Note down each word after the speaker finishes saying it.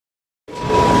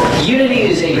Unity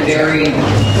is a very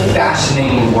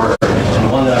fascinating word,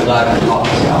 and one that I'm glad to talk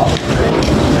about.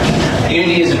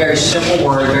 Unity is a very simple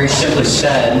word, very simply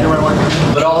said,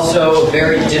 but also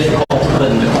very difficult to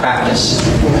put into practice.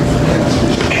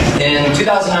 In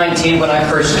 2019, when I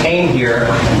first came here,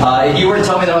 if you were to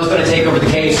tell me that I was going to take over the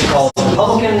KSU College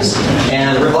Republicans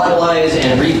and revitalize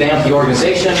and revamp the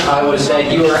organization, I would have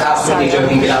said, you are absolutely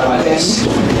joking, get out of my face.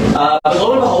 But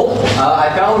lo and behold,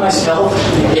 I found myself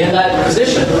in that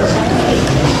position.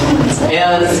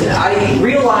 And I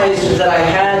realized that I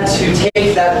had to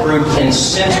take that group and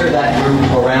center that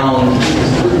group around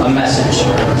a message.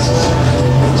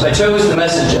 So I chose the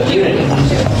message of unity.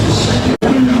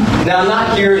 Now, I'm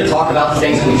not here to talk about the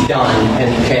things that we've done at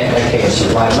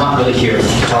KSU, right? I'm not really here to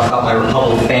talk about my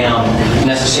Republican fam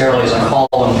necessarily, as I call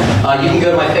them. You can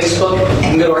go to my Facebook, you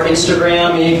can go to our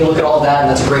Instagram, and you can look at all that, and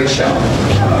that's a great show.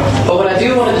 But what I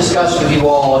do want to discuss with you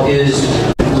all is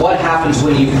what happens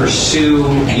when you pursue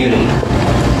unity.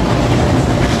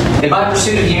 In my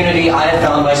pursuit of unity, I have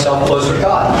found myself closer to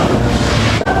God.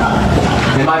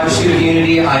 In my pursuit of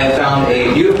unity, I have found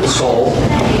a beautiful soul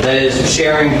that is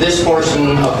sharing this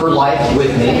portion of her life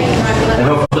with me, and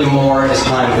hopefully more as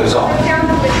time goes on.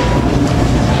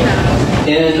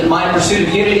 In my pursuit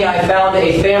of unity, I found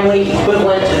a family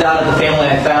equivalent to that of the family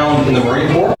I found in the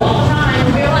Marine Corps.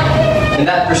 In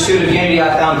that pursuit of unity, I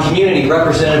found community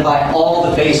represented by all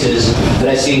the faces that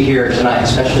I see here tonight,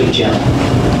 especially Jim.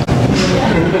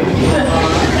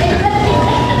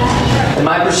 In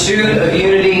my pursuit of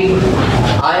unity,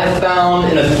 I have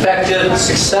found an effective,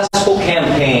 successful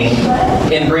campaign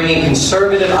in bringing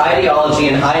conservative ideology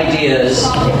and ideas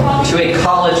to a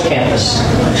college campus.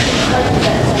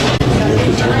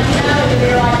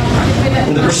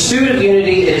 In the pursuit of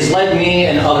unity, it has led me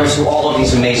and others to all of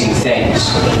these amazing things.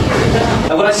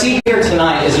 And what I see here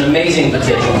tonight is an amazing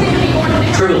potential.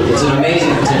 Truly, it's an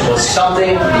amazing potential. It's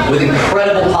something with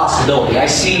incredible possibility. I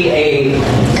see a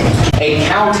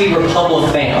county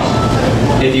Republican fam,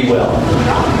 if you will.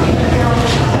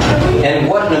 And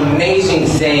what an amazing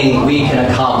thing we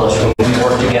can accomplish when we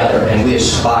work together and we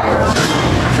aspire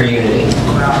for unity.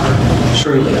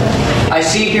 Truly. I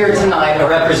see here tonight a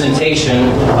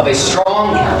representation of a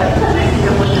strong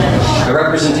county, a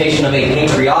representation of a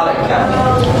patriotic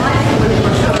county,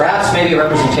 perhaps maybe a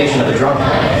representation of a drunk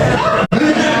county.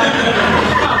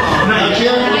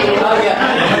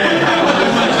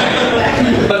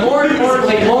 But more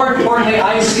importantly,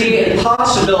 I see a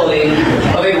possibility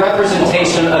of a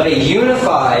representation of a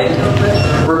unified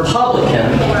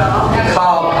Republican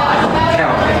Cobb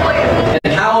County.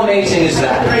 And how amazing is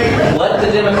that? Let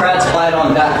the Democrats glide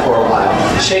on that for a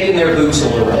while, shaking their boots a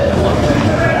little bit.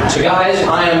 So guys,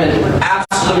 I am in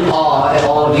absolute awe at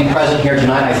all of you present here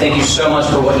tonight. I thank you so much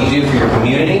for what you do for your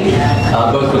community,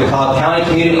 both for the Cobb County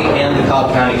community and the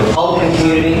Cobb County Republican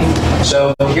community.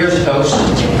 So here's a toast.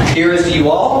 Here is to you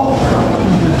all.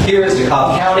 Here is to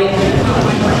Cobb County.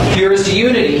 Here is to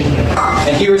unity.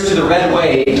 And here is to the red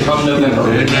wave come November.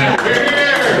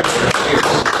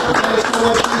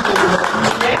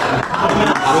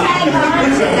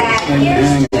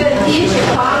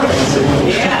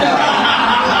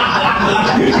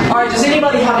 All right, does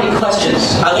anybody have any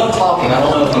questions? I love talking. I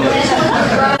don't know if you noticed.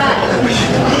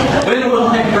 When will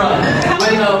I run?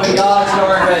 When God's not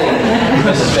ready.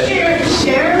 Mrs. Fish.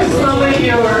 Share some of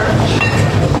your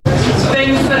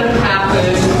things that have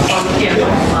happened on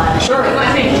campus. Sure. Because I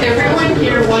think everyone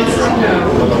here wants to know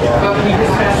what we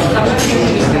discussed, some of the things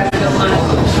we discussed at lunch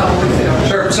a couple weeks ago.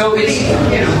 Sure. So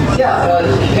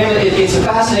it's a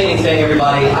fascinating thing,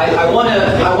 everybody. I want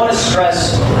to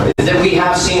stress that we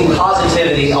have seen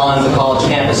positivity on the college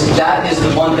campus. That is the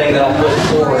one thing that I put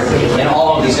forward in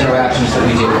all of these interactions that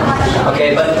we do.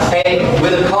 Okay, but hey,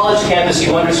 with a college campus,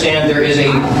 you understand there is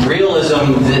a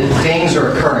realism that things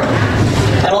are occurring.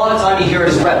 And a lot of time you hear it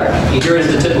as rhetoric. You hear it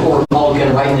as the typical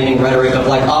Republican right-leaning rhetoric of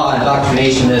like,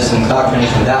 indoctrination this and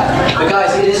indoctrination that. But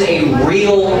guys, it is a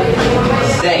real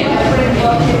thing.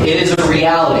 It is a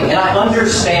reality. And I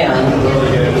understand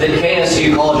that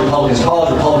KSU, college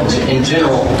Republicans in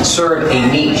general, serve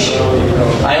a niche.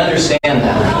 I understand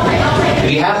that.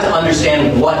 But you have to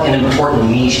understand what an important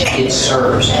niche it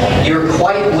serves. You're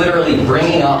quite literally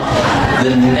bringing up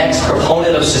the next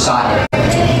proponent of society.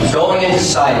 Going into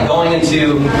society, going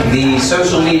into the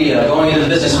social media, going into the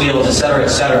business fields, etc.,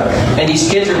 etc. And these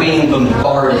kids are being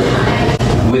bombarded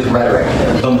with rhetoric,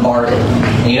 bombarded.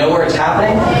 And you know where it's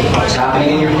happening? It's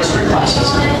happening in your history classes.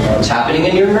 It's happening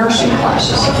in your nursing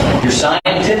classes, your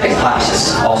scientific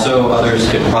classes. Also, others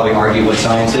could probably argue what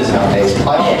science is nowadays.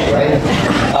 Biology, right?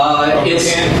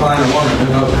 It's can't find a woman who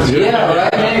knows. yeah,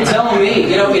 right. Man, you're telling me.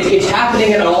 You know, it's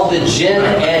happening in all the gen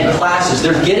ed classes.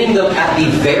 They're getting them at the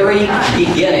very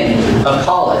beginning of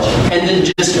college, and then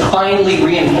just finally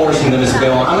reinforcing them as they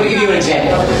go on. I'm going to give you an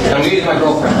example. I'm going to use my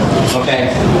girlfriend. Okay,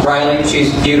 Riley.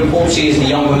 She's beautiful. She's the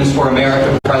Young Women's for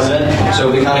America president.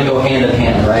 So we kind of go hand in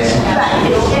hand, right?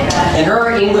 In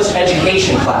her English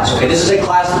education class. Okay, this is a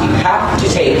class that you have to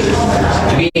take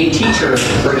to be a teacher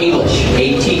for English.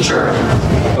 A teacher.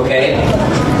 Okay,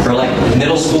 for like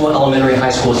middle school, elementary,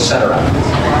 high school, etc.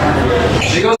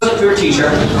 She goes up to her teacher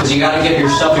because you got to get your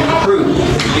subject approved.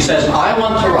 She says, "I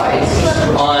want to write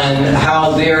on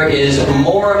how there is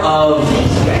more of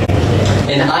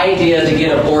an idea to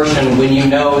get abortion when you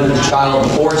know that the child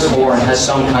before it's born has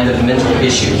some kind of mental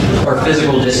issue or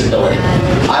physical disability.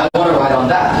 I want to write on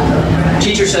that."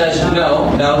 Teacher says,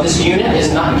 no, this unit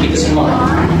is not, keep this in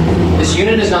mind, this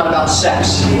unit is not about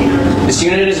sex. This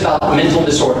unit is about mental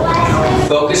disorder.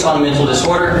 Focus on mental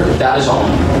disorder, that is all.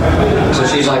 So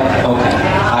she's like, okay,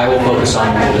 I will focus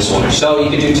on mental disorder. So you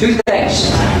could do two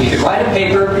things. You could write a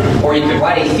paper, or you could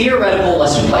write a theoretical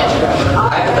lesson plan.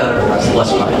 Hypothetical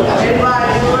lesson plan.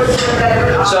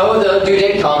 So the due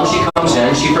date comes, she comes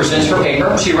in, she presents her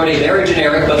paper. She wrote a very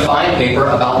generic but fine paper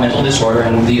about mental disorder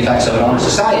and the effects of it on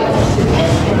society.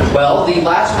 Well, the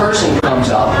last person comes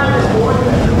up.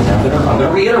 I'm going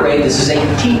to reiterate, this is a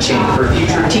teaching for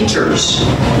future teachers.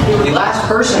 The last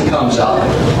person comes up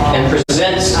and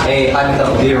presents a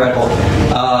hypothetical theoretical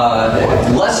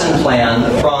lesson plan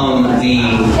from the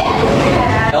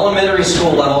elementary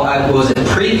school level, was it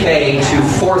pre-K to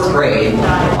 4th grade,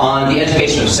 on the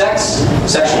education of sex,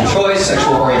 sexual choice,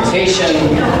 sexual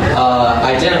orientation,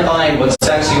 identifying what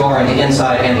sex you are on the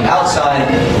inside and the outside,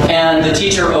 and the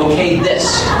teacher okayed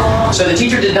this. So the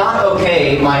teacher did not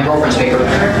okay my girlfriend's paper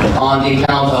on the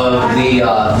account of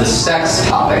the sex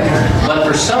topic, but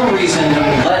for some reason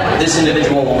let this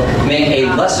individual make a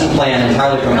lesson plan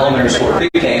entirely from elementary school or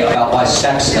pre-K about why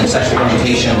sex and sexual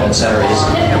orientation, etc.,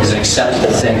 is an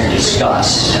acceptable thing to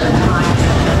discuss.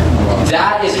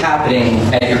 That is happening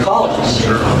at your colleges.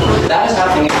 That is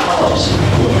happening at your colleges.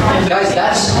 Guys,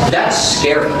 that's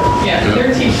scary. Yeah,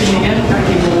 they're teaching the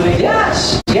anti-people.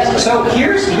 Yes. So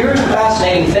here's the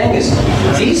fascinating thing is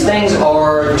these things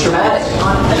are traumatic.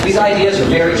 These ideas are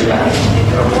very traumatic.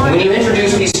 When you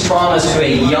introduce these traumas to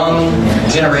a young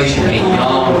generation,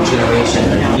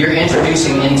 you're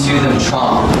introducing into them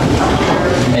trauma.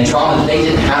 And trauma that they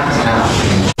didn't have to have.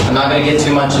 I'm not going to get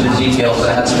too much into the details, but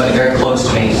I had somebody very close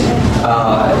to me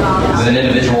with an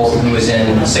individual who was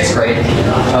in 6th grade.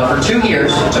 For 2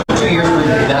 years, it took 2 years for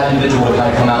that individual to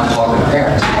kind of come out and talk with her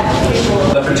parents.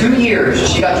 But for 2 years,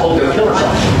 she got told to go kill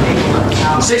herself.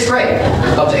 6th grade,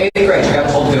 up to 8th grade, she got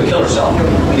told to go kill herself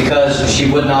because she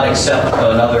would not accept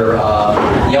another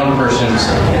young person's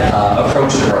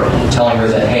approach to her, telling her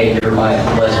that, hey, you're my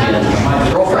lesbian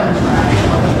girlfriend.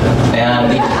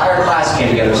 And the entire class came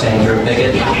together saying, you're a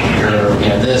bigot, you're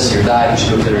this, you're that, you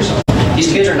should go kill yourself.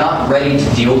 These kids are not ready to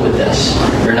deal with this.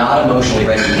 They're not emotionally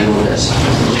ready to deal with this.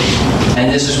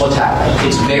 And this is what's happening.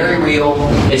 It's very real.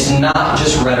 It's not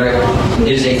just rhetoric.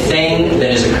 It is a thing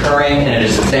that is occurring, and it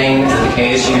is a thing that the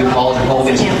KSU, college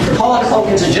Republicans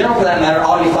in general, for that matter,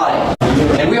 ought to be fighting.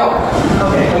 And we are.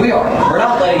 And we are. We're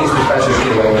not letting these professors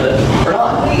get away with it. We're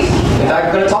not. In fact,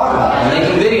 we're going to talk about it. We're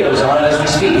making videos on it as we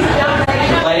speak.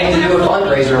 We're planning to do a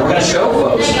fundraiser, and we're going to show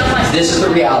folks this is the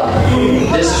reality.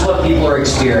 This is what people are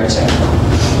experiencing.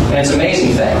 And it's an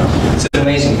amazing thing. It's an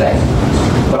amazing thing.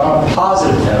 But on a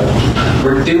positive note,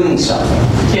 we're doing something.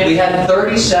 We had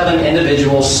 37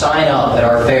 individuals sign up at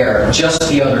our fair just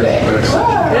the other day.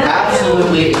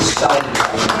 Absolutely excited.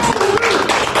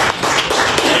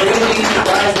 We're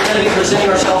going to be presenting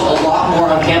ourselves a lot more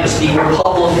on campus. The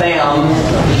Republic Fam,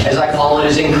 as I call it,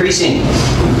 is increasing.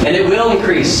 And it will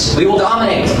increase. We will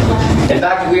dominate. In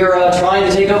fact, we are trying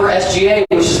to take over SGA,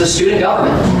 which is the student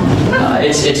government.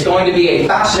 It's going to be a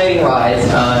fascinating ride,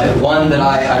 one that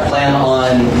I plan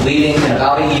on leading in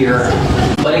about a year,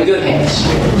 but in good hands.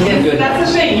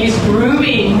 That's the thing. He's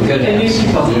grooming the new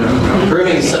people.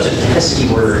 Grooming is such a pesky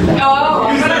word. Oh,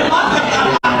 but I love it.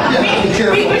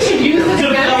 We should use this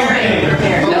together.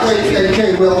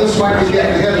 Okay, well, this might be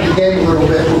getting ahead of the game a little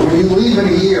bit, but when you leave in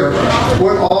a year,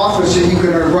 what office are you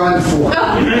going to run for?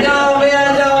 No,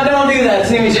 man, don't do that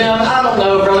to me, Jim. I don't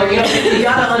know, brother. You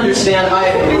got to understand.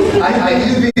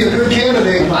 You'd be a good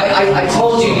candidate. I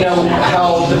told you,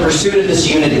 how the pursuit of this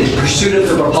unity, the pursuit of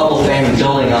the Republic family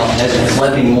building up has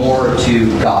led me more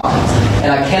to God.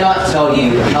 And I cannot tell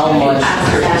you how much...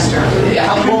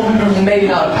 Well, maybe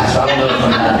not a pastor. I don't know if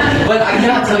I'm that. But I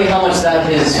cannot tell you how much that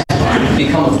has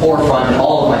become a forefront in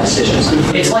all of my decisions.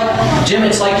 It's like, Jim,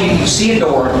 it's like you see a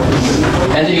door,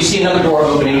 and then you see another door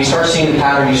open, and you start seeing the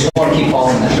pattern, you just want to keep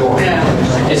following that door.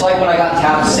 It's like when I got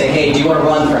tapped to say, hey, do you want to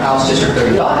run for House District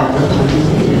 35?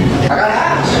 I got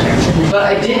asked. But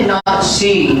I did not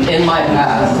see in my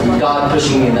path God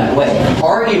pushing me in that way.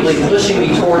 Arguably pushing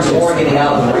me towards more getting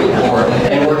out of the Marine Corps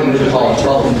and working with the college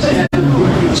publics.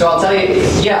 So I'll tell you,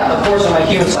 yeah, of course on my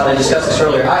human side, I discussed this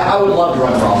earlier, I would love to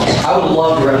run for office. I would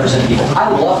love to represent people. I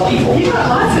love people. You got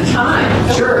lots of time.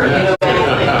 Sure,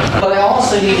 but I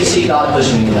also need to see God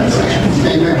pushing me in that section.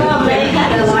 Well, maybe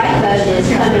the lifeboat is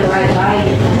coming right by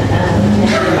you.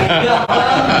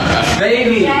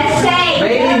 Maybe,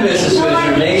 Mrs.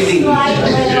 Fisher, maybe. Slight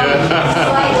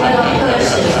little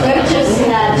pushes. They're just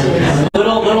nudges.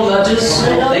 Little nudges,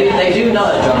 they do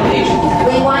nudge on occasion.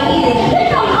 We want you to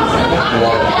keep on.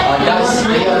 Guys,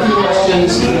 we got a few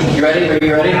questions. You ready? Are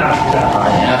you ready?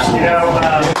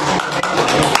 Absolutely.